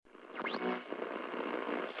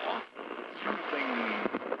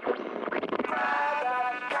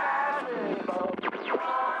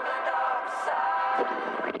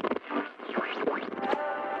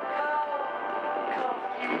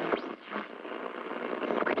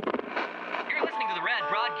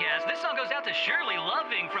Prodcast. This song goes out to Shirley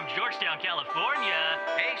Loving from Georgetown, California.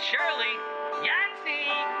 Hey, Shirley. Yahtzee!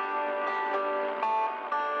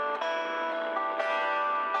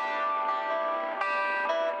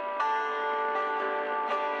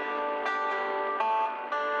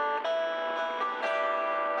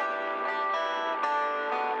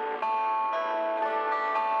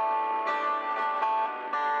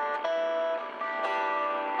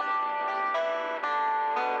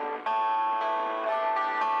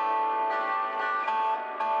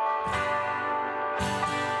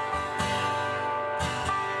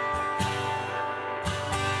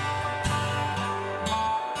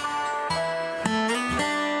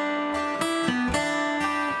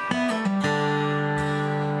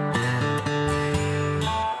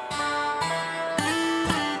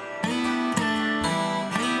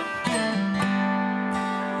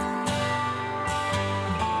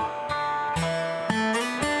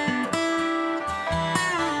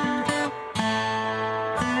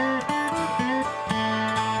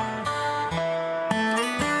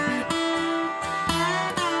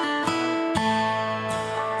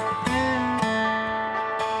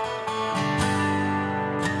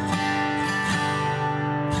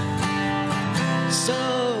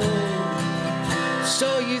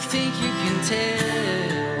 So you think you can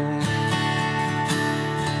tell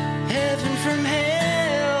heaven from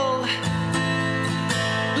hell,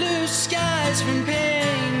 blue skies from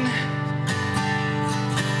pain?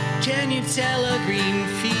 Can you tell a green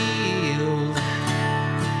field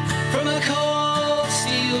from a cold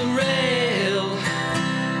steel rail,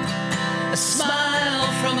 a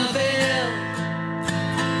smile from a veil?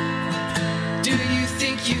 Do you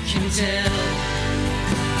think you can tell?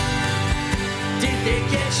 Did they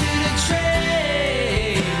get you to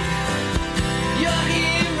trade your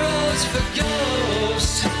heroes for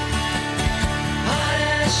ghosts, hot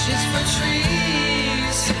ashes for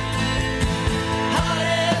trees, hot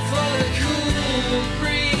air for the cool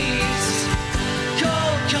breeze,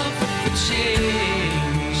 cold comfort for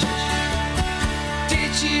change?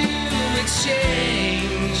 Did you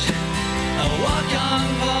exchange a walk-on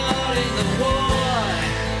part in the war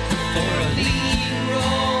for a lead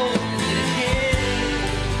role?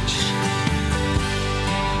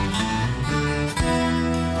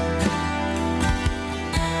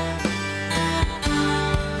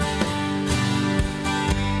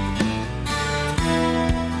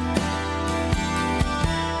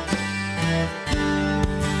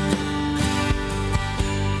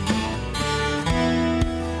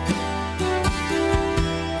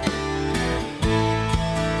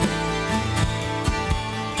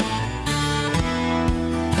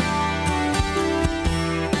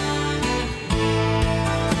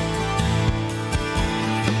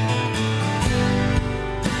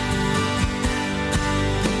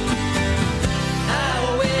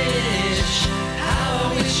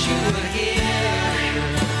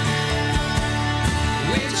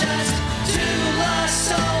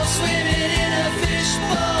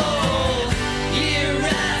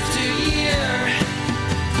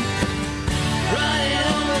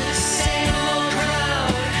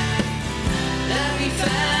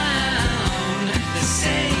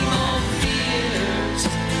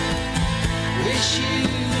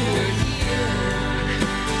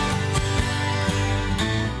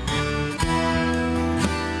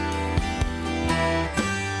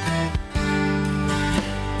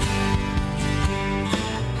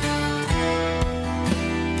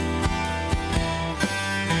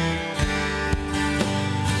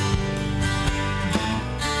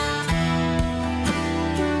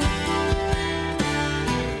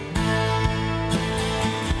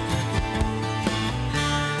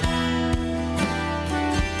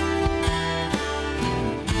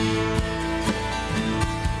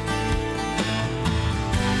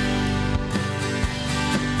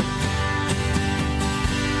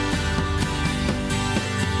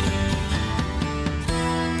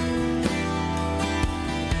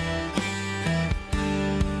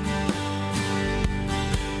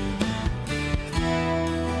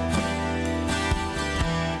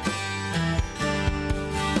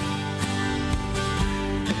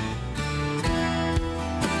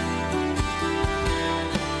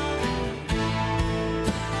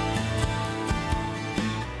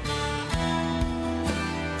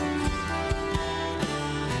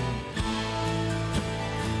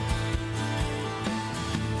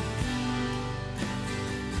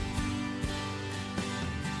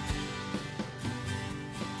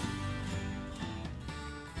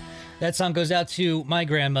 That song goes out to my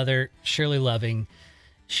grandmother, Shirley Loving.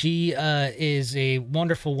 She is a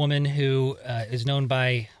wonderful woman who is known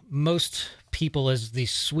by most people as the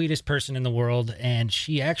sweetest person in the world, and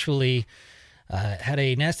she actually had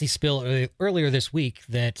a nasty spill earlier this week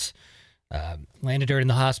that landed her in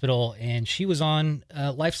the hospital, and she was on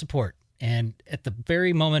life support. And at the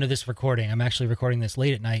very moment of this recording, I'm actually recording this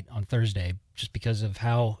late at night on Thursday, just because of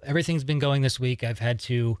how everything's been going this week. I've had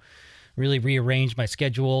to really rearrange my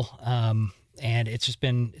schedule, and it's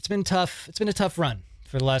been tough. It's been a tough run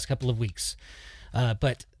for the last couple of weeks,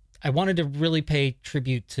 but I wanted to really pay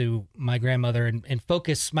tribute to my grandmother and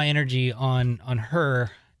focus my energy on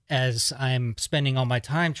her as I'm spending all my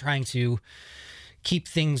time trying to keep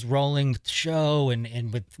things rolling with the show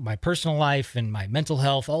and with my personal life and my mental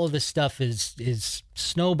health. All of this stuff is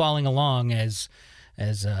snowballing along as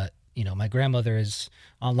my grandmother is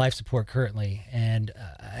on life support currently. And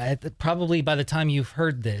probably by the time you've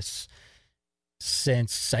heard this,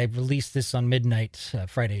 since I released this on midnight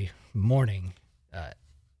Friday morning,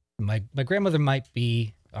 my grandmother might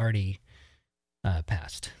be already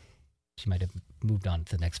passed. She might have moved on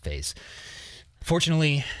to the next phase.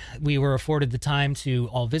 Fortunately, we were afforded the time to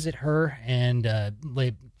all visit her and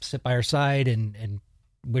sit by her side and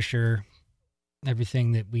wish her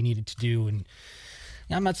everything that we needed to do. And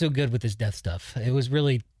I'm not so good with this death stuff. It was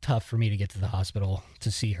really tough for me to get to the hospital to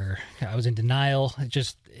see her. I was in denial.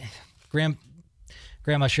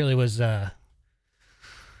 Grandma Shirley was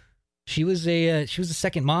she was a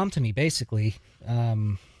second mom to me, basically.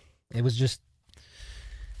 It was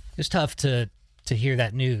tough to hear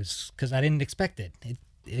that news because I didn't expect it.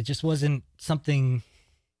 It just wasn't something.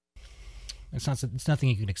 It's nothing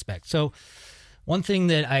you can expect. So one thing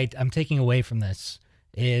that I'm taking away from this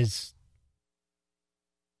is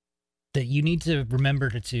that you need to remember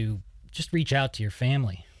to just reach out to your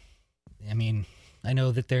family. I mean, I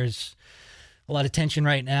know that there's a lot of tension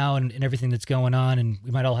right now and everything that's going on, and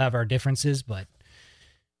we might all have our differences, but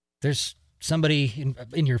there's somebody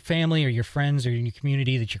in your family or your friends or in your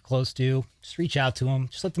community that you're close to. Just reach out to them.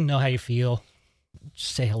 Just let them know how you feel.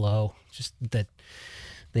 Just say hello. Just that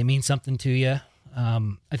they mean something to you.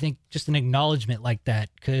 I think just an acknowledgement like that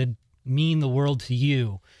could mean the world to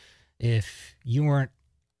you if you weren't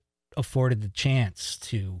afforded the chance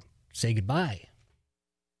to say goodbye.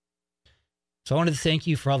 So I wanted to thank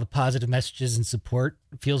you for all the positive messages and support.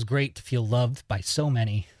 It feels great to feel loved by so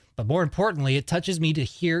many. But more importantly, it touches me to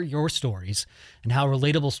hear your stories and how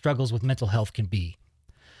relatable struggles with mental health can be.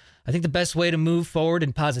 I think the best way to move forward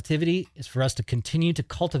in positivity is for us to continue to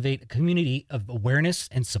cultivate a community of awareness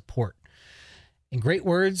and support. In great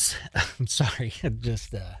words, in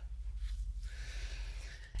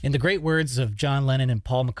the great words of John Lennon and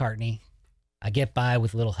Paul McCartney, I get by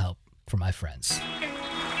with little help from my friends.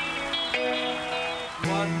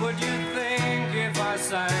 What would you think if I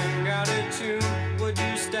sang out a tune? Would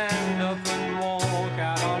you stand up and walk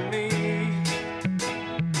out on me?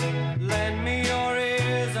 Lend me your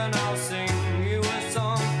ears and I'll sing you a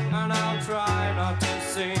song, and I'll try not to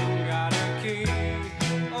sing out of key.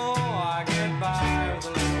 Oh, I get by with a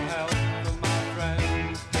little help from my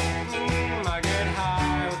friends. I get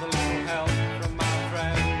high with a little help from my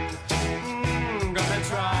friends. Gonna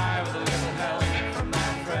try with a little help from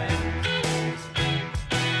my friends.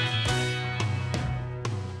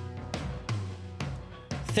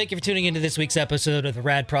 Thank you for tuning into this week's episode of the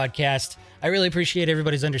RAD Prodcast. I really appreciate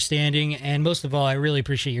everybody's understanding, and most of all, I really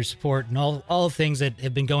appreciate your support and all the things that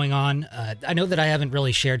have been going on. I know that I haven't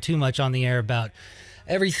really shared too much on the air about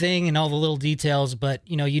everything and all the little details, but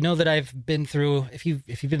you know that I've been through. If you've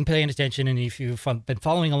been paying attention and if you've been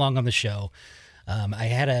following along on the show, I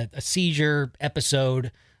had a seizure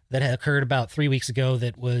episode that had occurred about 3 weeks ago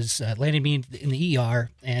that was landed me in the ER,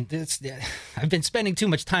 and I've been spending too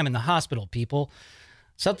much time in the hospital, people.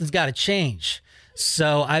 Something's got to change.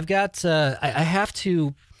 So I've got, I have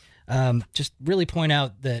to just really point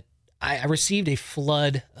out that I received a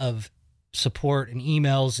flood of support and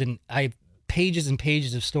emails and pages and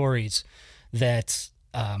pages of stories that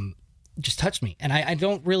just touched me. And I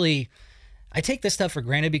take this stuff for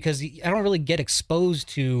granted because I don't really get exposed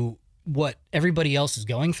to what everybody else is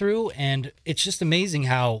going through. And it's just amazing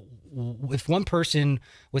how if one person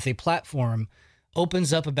with a platform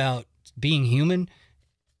opens up about being human,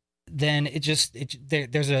 then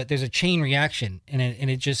there's a chain reaction and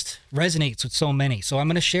it just resonates with so many. So I'm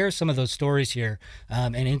going to share some of those stories here,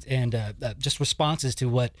 and just responses to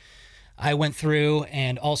what I went through,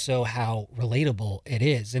 and also how relatable it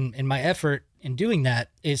is. And my effort in doing that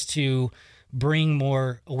is to bring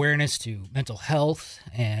more awareness to mental health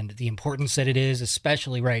and the importance that it is,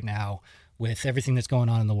 especially right now with everything that's going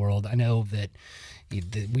on in the world. I know that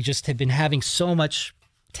we just have been having so much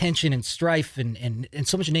tension and strife and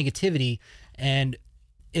so much negativity, and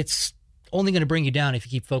it's only going to bring you down if you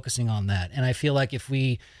keep focusing on that. And I feel like if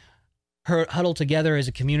we huddle together as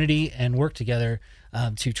a community and work together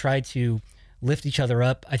to try to lift each other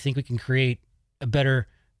up, I think we can create a better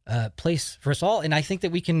place for us all. And I think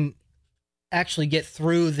that we can actually get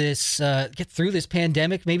through this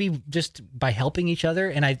pandemic, maybe just by helping each other.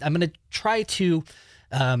 And I'm going to try to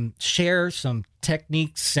share some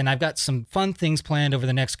techniques, and I've got some fun things planned over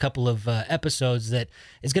the next couple of episodes that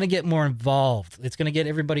is going to get more involved. It's going to get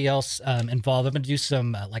everybody else involved. I'm going to do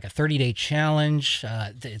some like a 30-day challenge.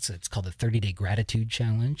 It's called the 30-day gratitude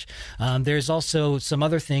challenge. There's also some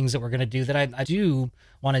other things that we're going to do that I do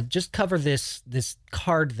want to just cover this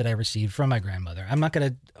card that I received from my grandmother. I'm not going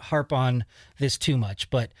to harp on this too much,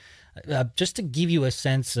 but just to give you a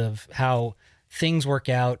sense of how things work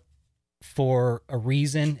out for a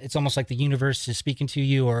reason. It's almost like the universe is speaking to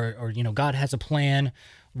you, or God has a plan.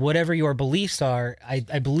 Whatever your beliefs are,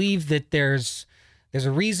 I believe that there's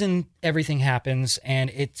a reason everything happens,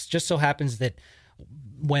 and it just so happens that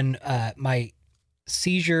when my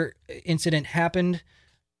seizure incident happened,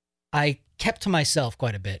 I kept to myself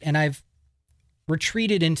quite a bit, and I've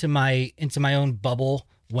retreated into my own bubble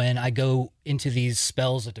when I go into these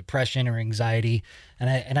spells of depression or anxiety.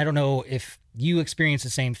 And I don't know if you experience the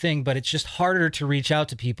same thing, but it's just harder to reach out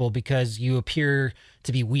to people because you appear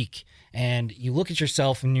to be weak, and you look at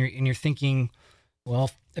yourself and you're thinking, well,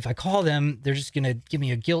 if I call them, they're just going to give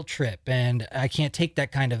me a guilt trip, and I can't take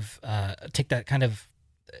that kind of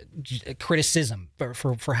criticism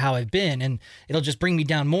for how I've been, and it'll just bring me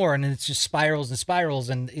down more, and it's just spirals and spirals,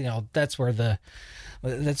 and that's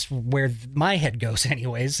where my head goes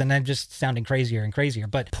anyways, and I'm just sounding crazier and crazier.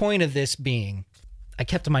 But point of this being, I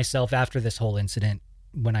kept to myself after this whole incident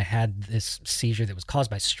when I had this seizure that was caused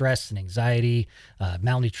by stress and anxiety,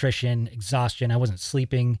 malnutrition, exhaustion. I wasn't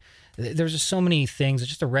sleeping. There was just so many things. It's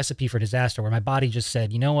just a recipe for disaster where my body just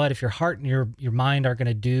said, you know what, if your heart and your mind are going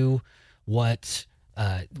to do what's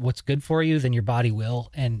good for you, then your body will.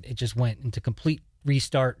 And it just went into complete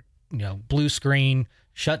restart, blue screen,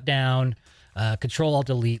 shut down, Control Alt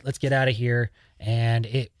Delete, let's get out of here. And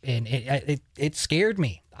it scared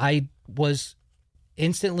me. I was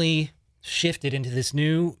instantly shifted into this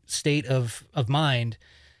new state of mind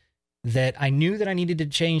that I knew that I needed to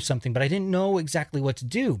change something, but I didn't know exactly what to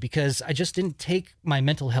do because I just didn't take my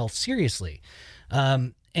mental health seriously.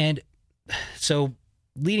 And so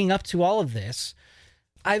leading up to all of this,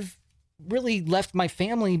 I've really left my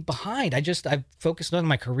family behind. I've focused on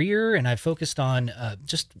my career, and I've focused on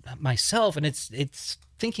just myself. And it's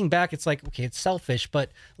thinking back, it's like, okay, it's selfish,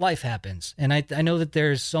 but life happens. And I know that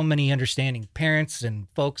there's so many understanding parents and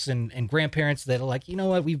folks and grandparents that are like, you know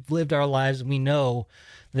what, we've lived our lives and we know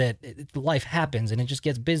that life happens and it just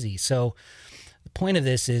gets busy. So the point of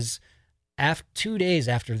this is, 2 days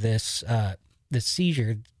after this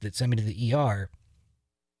seizure that sent me to the ER,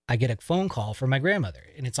 I get a phone call from my grandmother,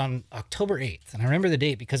 and it's on October 8th. And I remember the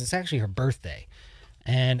date because it's actually her birthday.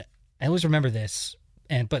 And I always remember this.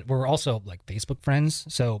 But we're also like Facebook friends.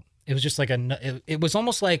 So it was just like it was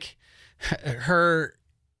almost like her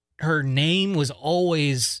name was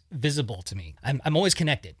always visible to me. I'm always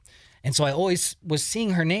connected. And so I always was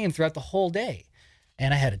seeing her name throughout the whole day.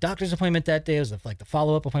 And I had a doctor's appointment that day. It was like the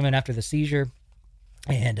follow-up appointment after the seizure.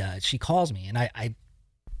 And she calls me, and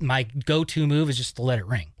my go-to move is just to let it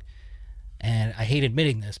ring. And I hate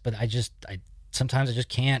admitting this, but sometimes I just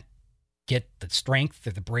can't get the strength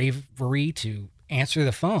or the bravery to answer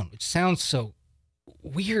the phone, which sounds so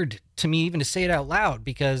weird to me even to say it out loud,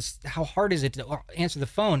 because how hard is it to answer the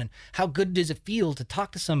phone, and how good does it feel to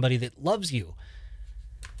talk to somebody that loves you?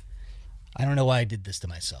 I don't know why I did this to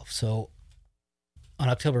myself. So on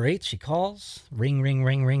October 8th, she calls, ring, ring,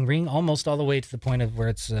 ring, ring, ring, almost all the way to the point of where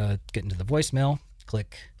it's getting to the voicemail.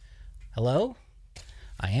 Click, hello?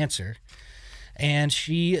 I answer. And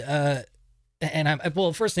she,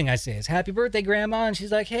 first thing I say is, happy birthday, Grandma. And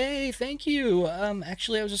she's like, hey, thank you.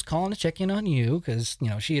 Actually, I was just calling to check in on you because,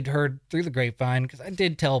 she had heard through the grapevine, because I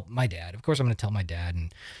did tell my dad. Of course, I'm going to tell my dad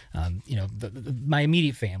and, my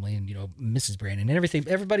immediate family and, Mrs. Brandon and everything.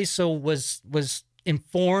 Everybody was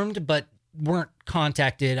informed, but weren't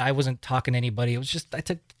contacted. I wasn't talking to anybody. It was just, I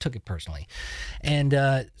took it personally.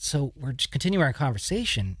 And so we're just continuing our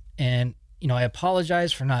conversation, and I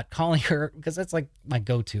apologize for not calling her, because that's like my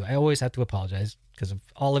go-to. I always have to apologize because of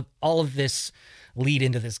all of this lead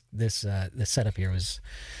into this setup here was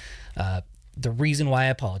the reason why I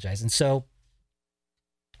apologize. And so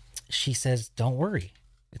she says, "Don't worry,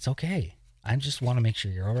 it's okay. I just want to make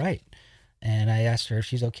sure you're all right." And I asked her if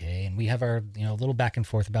she's okay, and we have our little back and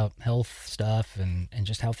forth about health stuff and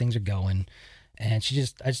just how things are going. And I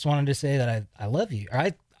just wanted to say that I love you.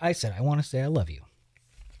 Or I said I want to say I love you.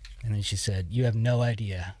 And then she said, "You have no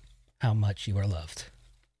idea how much you are loved."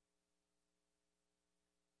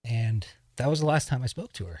 And that was the last time I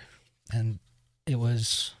spoke to her. And it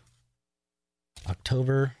was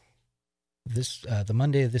October, the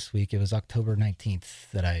Monday of this week, it was October 19th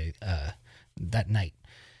that that night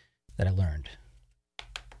that I learned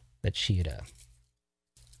that she had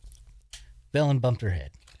fell and bumped her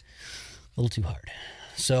head a little too hard.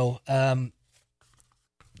 So,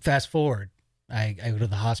 fast forward, I go to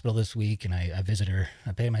the hospital this week and I visit her.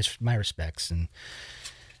 I pay my respects, and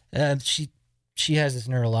she has this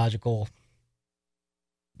neurological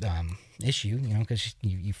issue, because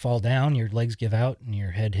you fall down, your legs give out, and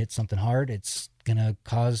your head hits something hard. It's gonna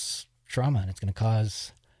cause trauma, and it's gonna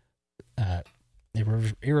cause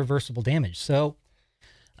irreversible damage. So,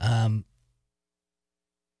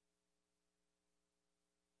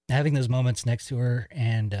 having those moments next to her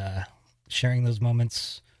and sharing those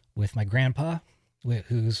moments with my grandpa,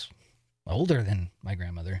 who's older than my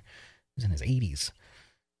grandmother, who's in his 80s,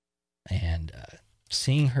 and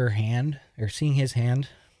seeing his hand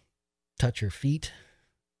touch her feet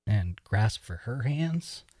and grasp for her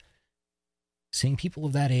hands, seeing people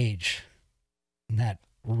of that age and that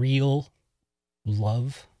real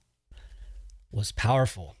love was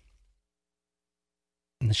powerful.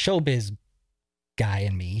 And the showbiz guy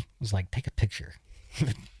in me was like, take a picture,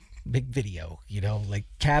 big video, like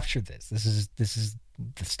capture this. This is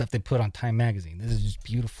the stuff they put on Time magazine. This is just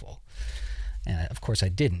beautiful. And of course I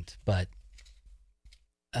didn't, but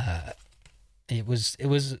it was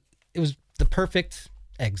the perfect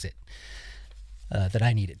exit that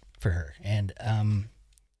I needed for her. And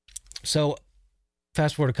so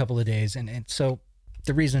fast forward a couple of days, and so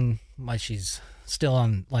the reason why she's still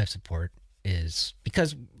on life support is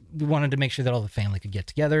because we wanted to make sure that all the family could get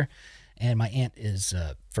together. And my aunt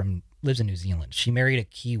lives in New Zealand. She married a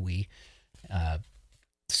Kiwi,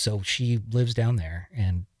 so she lives down there,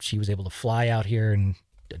 and she was able to fly out here in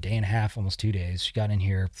a day and a half, almost 2 days. She got in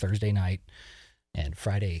here Thursday night, and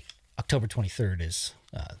Friday, October 23rd, is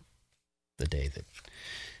the day that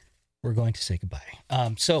we're going to say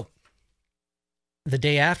goodbye. So the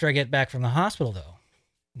day after I get back from the hospital, though,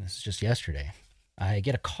 this is just yesterday, I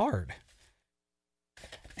get a card.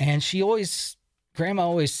 And Grandma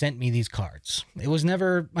always sent me these cards. It was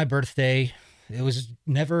never my birthday. It was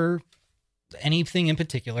never anything in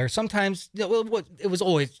particular. Sometimes, it was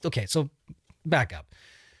always, okay, so back up.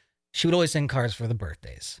 She would always send cards for the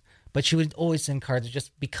birthdays, but she would always send cards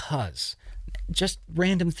just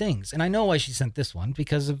random things. And I know why she sent this one,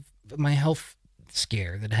 because of my health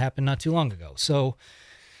scare that happened not too long ago. So,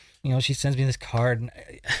 she sends me this card. And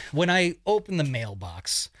when I open the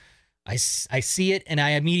mailbox, I see it, and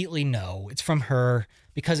I immediately know it's from her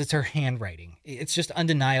because it's her handwriting. It's just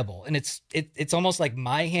undeniable. And it's almost like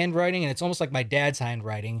my handwriting, and it's almost like my dad's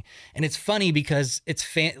handwriting. And it's funny because it's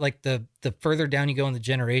like the further down you go in the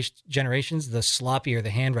generations, the sloppier the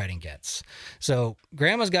handwriting gets. So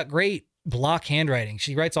Grandma's got great block handwriting.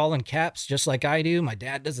 She writes all in caps just like I do. My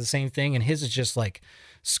dad does the same thing, and his is just like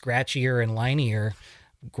scratchier and linier.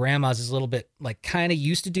 Grandma's is a little bit like kind of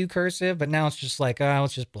used to do cursive, but now it's just like,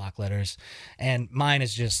 it's just block letters. And mine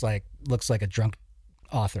is just like, looks like a drunk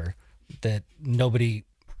author that nobody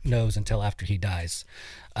knows until after he dies.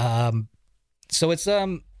 So it's,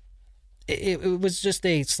 it was just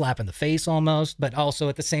a slap in the face almost, but also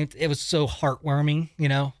at the same, it was so heartwarming,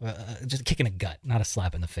 just kicking a gut, not a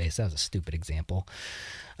slap in the face. That was a stupid example.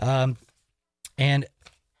 And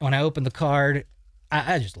when I opened the card,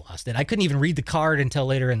 I just lost it. I couldn't even read the card until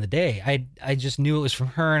later in the day. I just knew it was from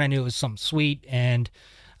her, and I knew it was something sweet, and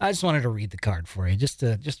I just wanted to read the card for you, just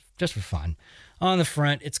for fun. On the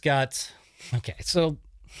front, it's got, so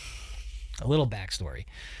a little backstory.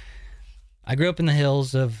 I grew up in the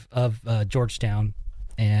hills of Georgetown,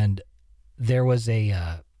 and there was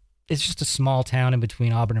it's just a small town in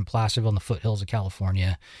between Auburn and Placerville in the foothills of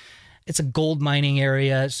California. It's a gold mining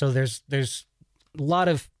area, so there's a lot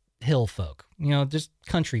of hill folk, just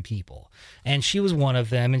country people. And she was one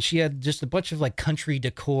of them, and she had just a bunch of like country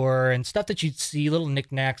decor and stuff that you'd see, little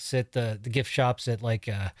knickknacks at the gift shops at like,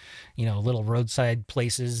 little roadside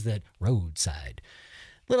places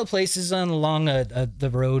little places along the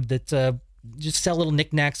road that just sell little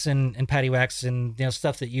knickknacks and paddywhacks and,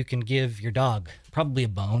 stuff that you can give your dog, probably a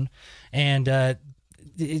bone. And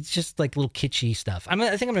it's just like little kitschy stuff. I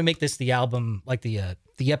think I'm going to make this the album, like the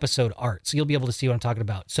episode art, so you'll be able to see what I'm talking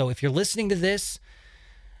about. So if you're listening to this,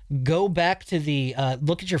 go back to the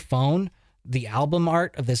look at your phone, the album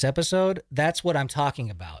art of this episode. That's what I'm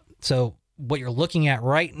talking about. So what you're looking at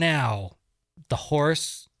right now, the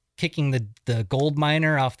horse kicking the gold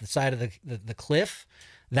miner off the side of the cliff,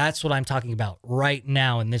 That's what I'm talking about right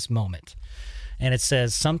now in this moment. And it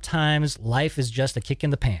says, sometimes life is just a kick in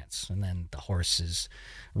the pants. And then the horse is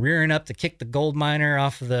rearing up to kick the gold miner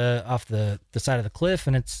off the side of the cliff,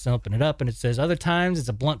 and it's opening it up, and it says, other times it's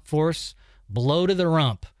a blunt force blow to the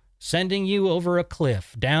rump, sending you over a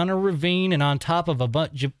cliff, down a ravine, and on top of a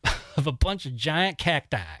bunch of giant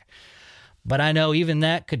cacti. But I know even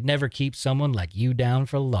that could never keep someone like you down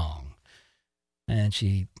for long. And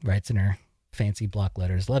she writes in her fancy block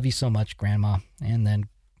letters, love you so much, Grandma. And then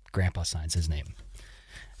Grandpa signs his name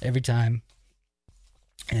every time.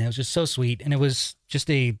 And it was just so sweet. And it was just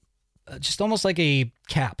almost like a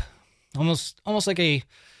cap, almost like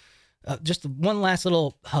just one last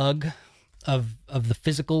little hug of the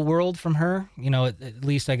physical world from her. You know, at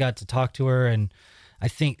least I got to talk to her. And I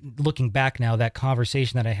think looking back now, that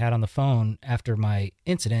conversation that I had on the phone after my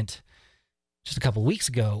incident just a couple weeks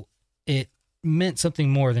ago, it meant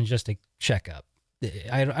something more than just a checkup.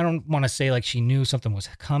 I don't want to say like she knew something was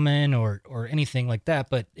coming or anything like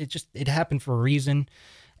that, but it happened for a reason.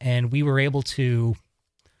 And we were able to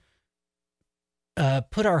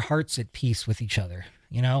put our hearts at peace with each other.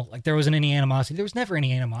 You know, like there wasn't any animosity. There was never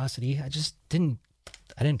any animosity. I didn't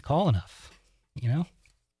call enough, you know?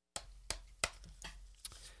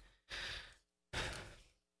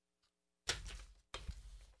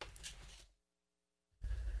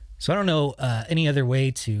 So I don't know any other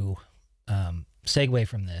way to segue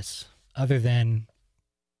from this other than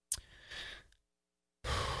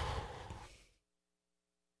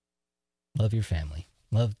love your family.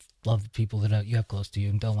 Love the people that you have close to you,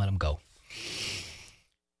 and don't let them go.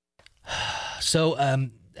 So,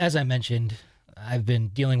 as I mentioned, I've been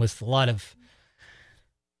dealing with a lot of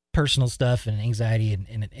personal stuff and anxiety,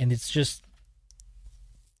 and it's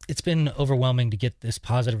been overwhelming to get this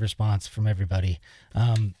positive response from everybody.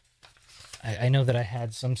 I know that I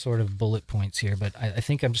had some sort of bullet points here, but I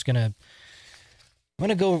think I'm going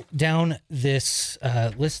to go down this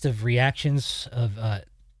list of reactions of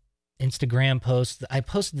Instagram posts. I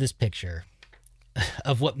posted this picture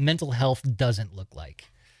of what mental health doesn't look like.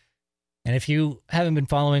 And if you haven't been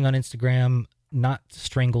following on Instagram, Not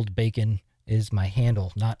Strangled Bacon is my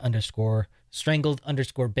handle,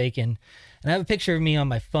 _strangled_bacon. And I have a picture of me on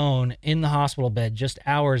my phone in the hospital bed just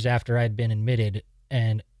hours after I'd been admitted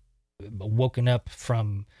and woken up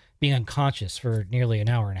from being unconscious for nearly an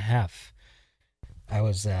hour and a half. I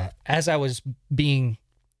was, as I was being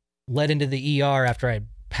led into the ER after I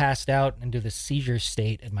passed out into the seizure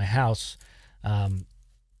state at my house,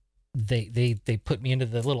 they put me into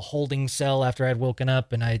the little holding cell after I'd woken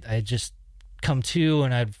up, and I just come to,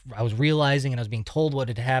 and I was realizing, and I was being told what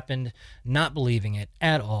had happened, not believing it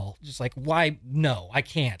at all. Just like, why? No, I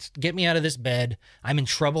can't. Get me out of this bed. I'm in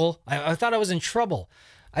trouble. I thought I was in trouble.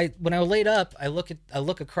 When I laid up, I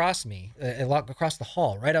look across me, I look across the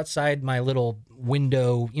hall, right outside my little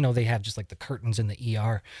window. You know, they have just like the curtains in the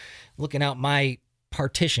ER, looking out my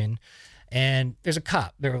partition, and there's a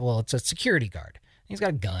cop there. Well, it's a security guard. He's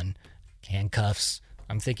got a gun, handcuffs.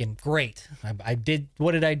 I'm thinking, great.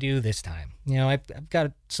 What did I do this time? You know, I've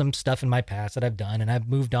got some stuff in my past that I've done and I've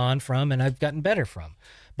moved on from and I've gotten better from.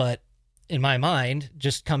 But in my mind,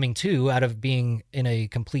 just coming to out of being in a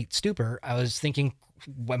complete stupor, I was thinking,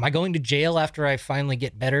 am I going to jail after I finally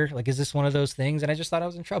get better? Like, is this one of those things? And I just thought I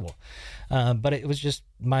was in trouble. But it was just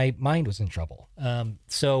my mind was in trouble.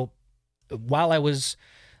 So while I was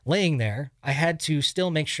laying there, I had to still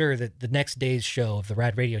make sure that the next day's show of the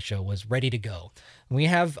RAD radio show was ready to go. We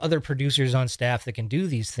have other producers on staff that can do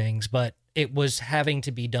these things, but it was having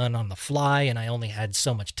to be done on the fly, and I only had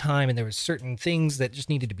so much time, and there were certain things that just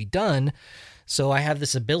needed to be done. So I have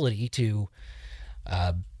this ability to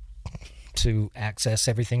access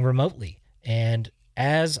everything remotely. And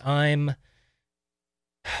as I'm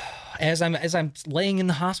laying in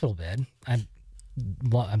the hospital bed, I'm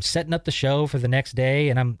setting up the show for the next day,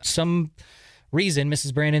 and some reason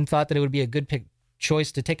Mrs. Brandon thought that it would be a good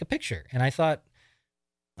choice to take a picture. And I thought,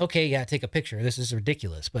 okay, yeah, take a picture. This is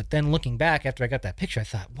ridiculous. But then looking back after I got that picture, I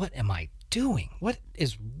thought, what am I doing? What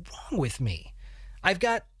is wrong with me? I've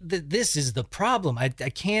got this is the problem. I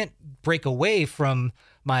can't break away from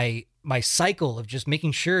my cycle of just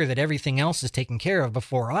making sure that everything else is taken care of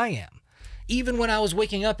before I am. Even when I was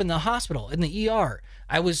waking up in the hospital, in the ER,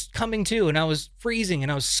 I was coming to and I was freezing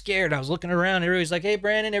and I was scared. I was looking around. Everybody's like, hey,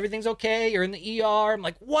 Brandon, everything's okay. You're in the ER. I'm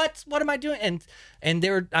like, what? What am I doing?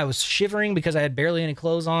 And I was shivering because I had barely any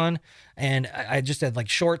clothes on. And I just had like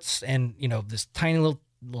shorts and, you know, this tiny little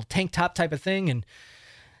tank top type of thing.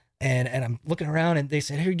 And I'm looking around and they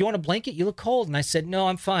said, hey, do you want a blanket? You look cold. And I said, no,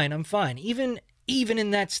 I'm fine. Even even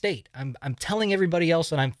in that state, I'm telling everybody else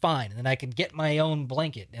that I'm fine and that I can get my own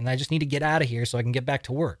blanket and I just need to get out of here so I can get back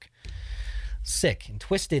to work. Sick and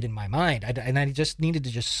twisted in my mind. And I just needed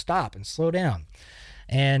to just stop and slow down.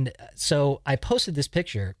 And so I posted this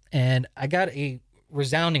picture and I got a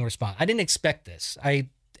resounding response. I didn't expect this. I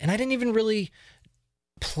didn't even really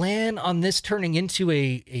plan on this turning into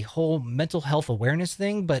a whole mental health awareness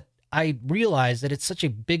thing, but I realized that it's such a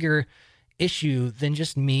bigger issue than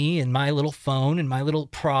just me and my little phone and my little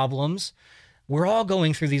problems. We're all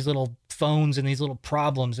going through these little phones and these little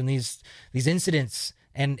problems and these incidents.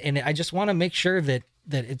 And I just want to make sure that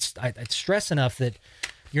I stress enough that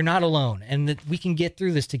you're not alone and that we can get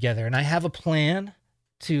through this together. And I have a plan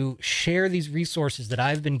to share these resources that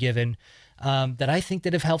I've been given that I think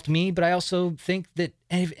that have helped me, but I also think that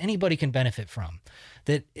anybody can benefit from.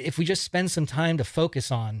 That if we just spend some time to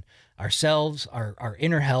focus on ourselves, our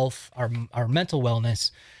inner health, our mental wellness,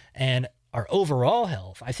 and our overall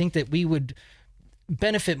health, I think that we would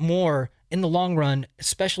benefit more in the long run,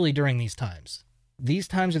 especially during these times. These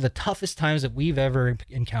times are the toughest times that we've ever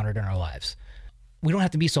encountered in our lives. We don't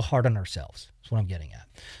have to be so hard on ourselves. That's what I'm getting at.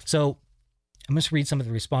 So I'm going to read some of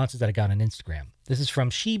the responses that I got on Instagram. This is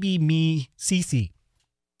from She Be Me CC.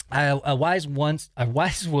 A wise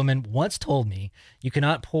woman once told me, "You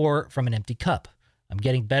cannot pour from an empty cup." I'm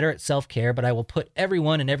getting better at self-care, but I will put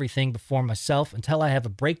everyone and everything before myself until I have a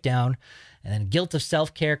breakdown, and then guilt of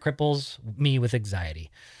self-care cripples me with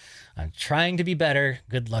anxiety. I'm trying to be better.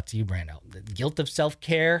 Good luck to you, Brando. The guilt of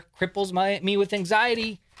self-care cripples me with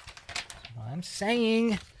anxiety. I'm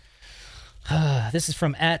saying. This is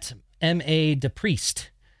from @MA_DePriest.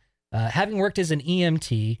 Having worked as an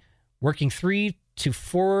EMT, working 3 to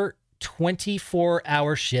 4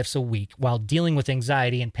 24-hour shifts a week while dealing with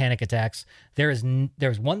anxiety and panic attacks,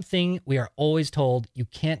 there's one thing we are always told: you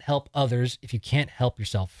can't help others if you can't help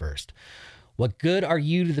yourself first. What good are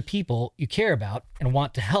you to the people you care about and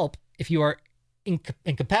want to help if you are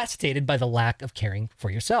incapacitated by the lack of caring for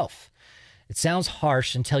yourself? It sounds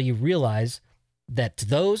harsh until you realize that to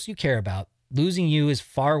those you care about, losing you is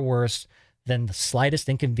far worse than the slightest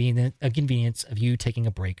inconvenience of you taking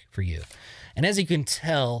a break for you. And as you can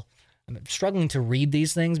tell, I'm struggling to read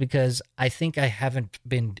these things because I think I haven't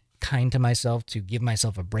been kind to myself to give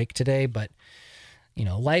myself a break today. But, you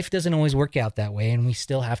know, life doesn't always work out that way and we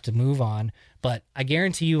still have to move on. But I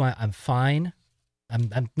guarantee you I'm fine.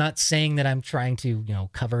 I'm not saying that I'm trying to,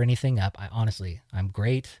 cover anything up. I'm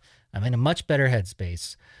great. I'm in a much better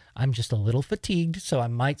headspace. I'm just a little fatigued, so I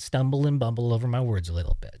might stumble and bumble over my words a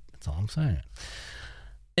little bit. That's all I'm saying.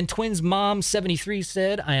 And Twins Mom 73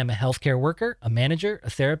 said, "I am a healthcare worker, a manager, a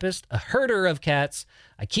therapist, a herder of cats.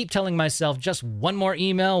 I keep telling myself just one more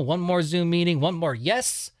email, one more Zoom meeting, one more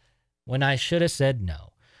yes, when I should have said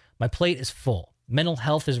no. My plate is full. Mental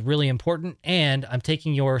health is really important, and I'm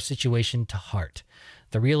taking your situation to heart.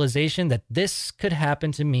 The realization that this could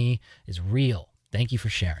happen to me is real. Thank you for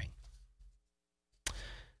sharing."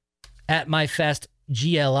 At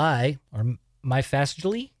MyFastGLI, or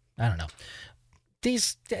MyFastGLI, I don't know.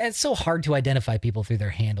 It's so hard to identify people through their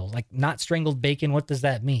handles. Like Not Strangled Bacon, what does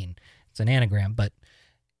that mean? It's an anagram, but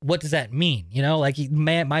what does that mean?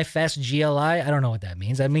 MyFastGLI, I don't know what that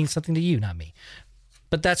means. That means something to you, not me.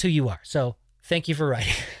 But that's who you are. So thank you for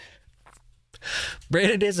writing.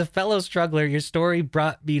 Brandon is a fellow struggler. Your story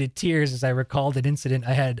brought me to tears as I recalled an incident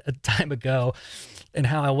I had a time ago and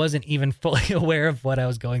how I wasn't even fully aware of what I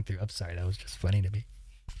was going through. I'm sorry, that was just funny to me.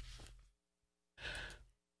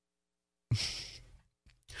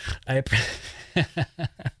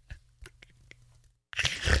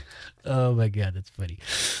 Oh my God, that's funny.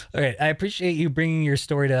 All right, I appreciate you bringing your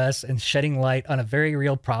story to us and shedding light on a very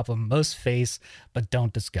real problem most face but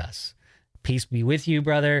don't discuss. Peace be with you,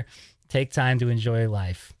 brother. Take time to enjoy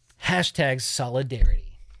life.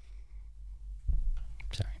 #solidarity.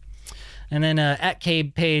 Sorry. And then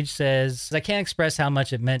 @Cabe Page says, "I can't express how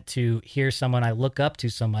much it meant to hear someone I look up to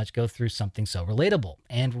so much go through something so relatable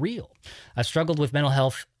and real. I've struggled with mental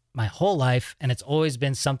health my whole life, and it's always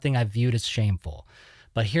been something I've viewed as shameful.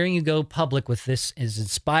 But hearing you go public with this is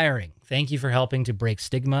inspiring. Thank you for helping to break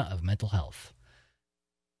stigma of mental health."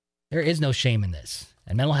 There is no shame in this.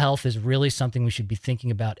 And mental health is really something we should be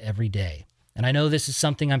thinking about every day. And I know this is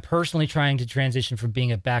something I'm personally trying to transition from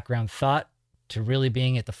being a background thought to really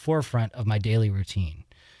being at the forefront of my daily routine.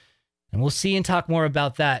 And we'll see and talk more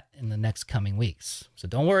about that in the next coming weeks. So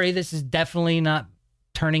don't worry, this is definitely not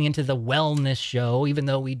turning into the wellness show, even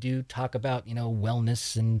though we do talk about,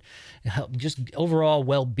 wellness and just overall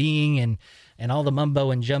well-being and all the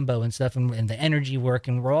mumbo and jumbo and stuff and the energy work.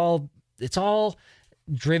 And it's all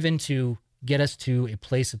driven to get us to a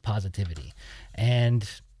place of positivity. And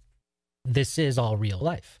this is all real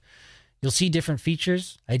life. You'll see different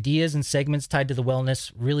features, ideas, and segments tied to the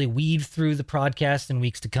wellness really weave through the podcast in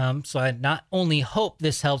weeks to come. So I not only hope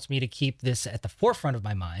this helps me to keep this at the forefront of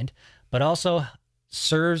my mind, but also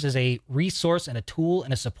serves as a resource and a tool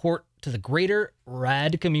and a support to the greater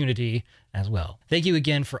RAD community as well. Thank you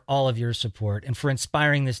again for all of your support and for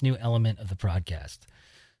inspiring this new element of the podcast.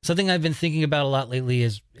 Something I've been thinking about a lot lately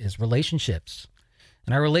is relationships.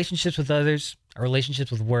 And our relationships with others, our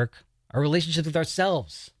relationships with work, our relationships with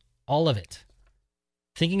ourselves. All of it.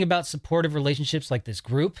 Thinking about supportive relationships like this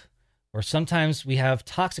group, or sometimes we have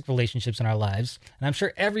toxic relationships in our lives, and I'm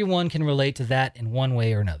sure everyone can relate to that in one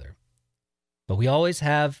way or another. But we always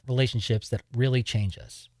have relationships that really change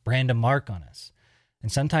us, brand a mark on us, and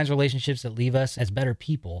sometimes relationships that leave us as better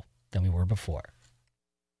people than we were before.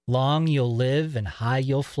 Long you'll live and high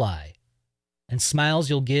you'll fly, and smiles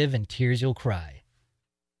you'll give and tears you'll cry.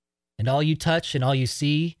 And all you touch and all you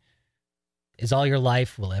see is all your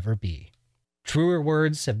life will ever be. Truer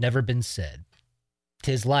words have never been said.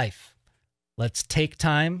 'Tis life. Let's take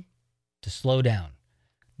time to slow down.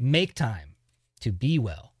 Make time to be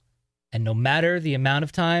well. And no matter the amount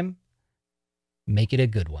of time, make it a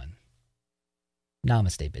good one.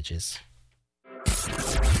 Namaste, bitches.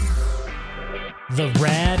 The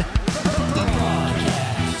RAD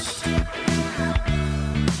Prodcast.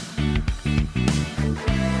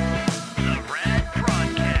 The RAD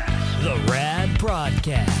Prodcast. The RAD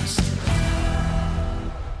Prodcast.